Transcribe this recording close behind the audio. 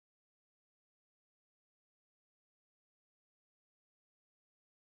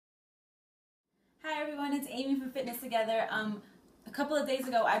Hi everyone, it's Amy from Fitness Together. A couple of days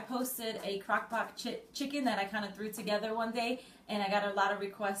ago I posted a crock-pot chicken that I kind of threw together one day, and I got a lot of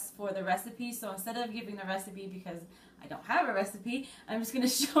requests for the recipe. So instead of giving the recipe because I don't have a recipe, I'm just going to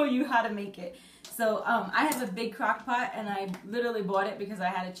show you how to make it. So I have a big crock-pot, and I literally bought it because I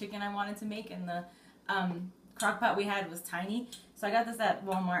had a chicken I wanted to make, and the crock-pot we had was tiny. So I got this at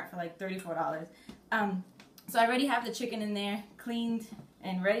Walmart for like $34. So I already have the chicken in there, cleaned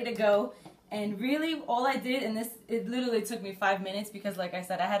and ready to go. And really, all I did, and it literally took me 5 minutes because, like I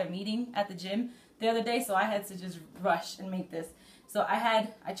said, I had a meeting at the gym the other day, so I had to just rush and make this. So I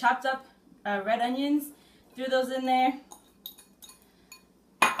chopped up red onions, threw those in there,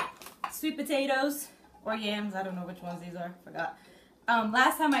 sweet potatoes, or yams, I don't know which ones these are, forgot.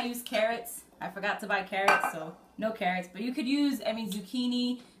 Last time I used carrots, I forgot to buy carrots, so no carrots, but you could use,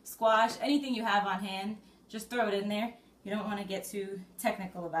 zucchini, squash, anything you have on hand, just throw it in there. You don't want to get too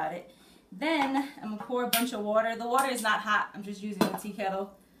technical about it. Then I'm going to pour a bunch of water. The water is not hot. I'm just using a tea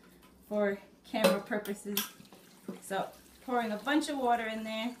kettle for camera purposes. So pouring a bunch of water in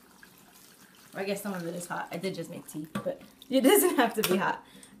there. Or I guess some of it is hot. I did just make tea, but it doesn't have to be hot.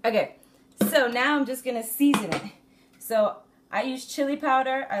 Okay, so now I'm just going to season it. So I use chili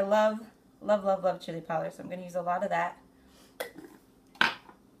powder. I love chili powder, so I'm going to use a lot of that.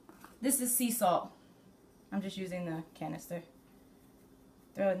 This is sea salt. I'm just using the canister.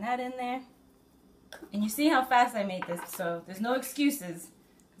 Throwing that in there. And you see how fast I made this, so there's no excuses.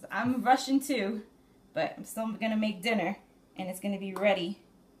 Because I'm rushing too, but I'm still going to make dinner, and it's going to be ready.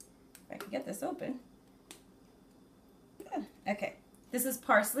 If I can get this open. Good. Okay. This is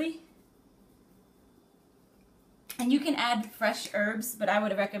parsley. And you can add fresh herbs, but I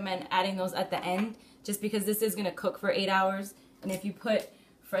would recommend adding those at the end, just because this is going to cook for 8 hours. And if you put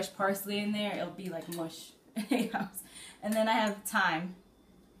fresh parsley in there, it'll be like mush in 8 hours. And then I have thyme.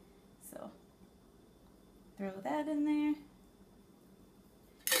 So, throw that in there.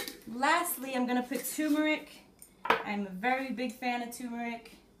 Lastly, I'm going to put turmeric. I'm a very big fan of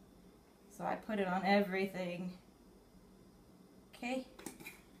turmeric, so I put it on everything. Okay.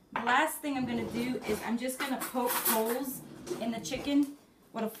 The last thing I'm going to do is I'm just going to poke holes in the chicken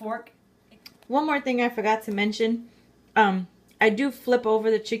with a fork. One more thing I forgot to mention. I do flip over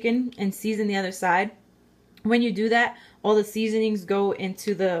the chicken and season the other side. When you do that, all the seasonings go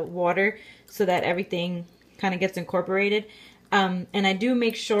into the water so that everything kind of gets incorporated. And I do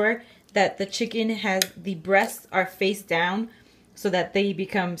make sure that the chicken the breasts are face down so that they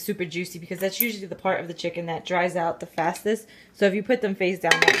become super juicy, because that's usually the part of the chicken that dries out the fastest. So if you put them face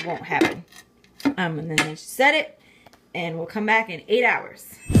down, that won't happen. And then I set it, and we'll come back in 8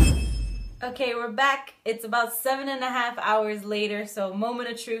 hours. Okay, we're back. It's about 7.5 hours later, so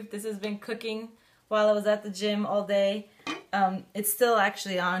moment of truth. This has been cooking while I was at the gym all day. It's still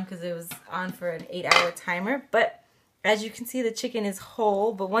actually on because it was on for an 8-hour timer. But as you can see, the chicken is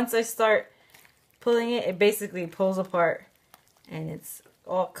whole. But once I start pulling it, it basically pulls apart. And it's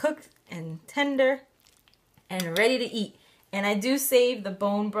all cooked and tender and ready to eat. And I do save the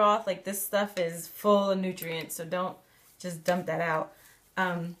bone broth. Like, this stuff is full of nutrients, so don't just dump that out.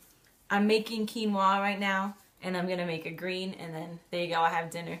 I'm making quinoa right now, and I'm going to make a green, and then there you go, I have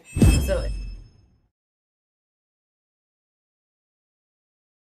dinner. So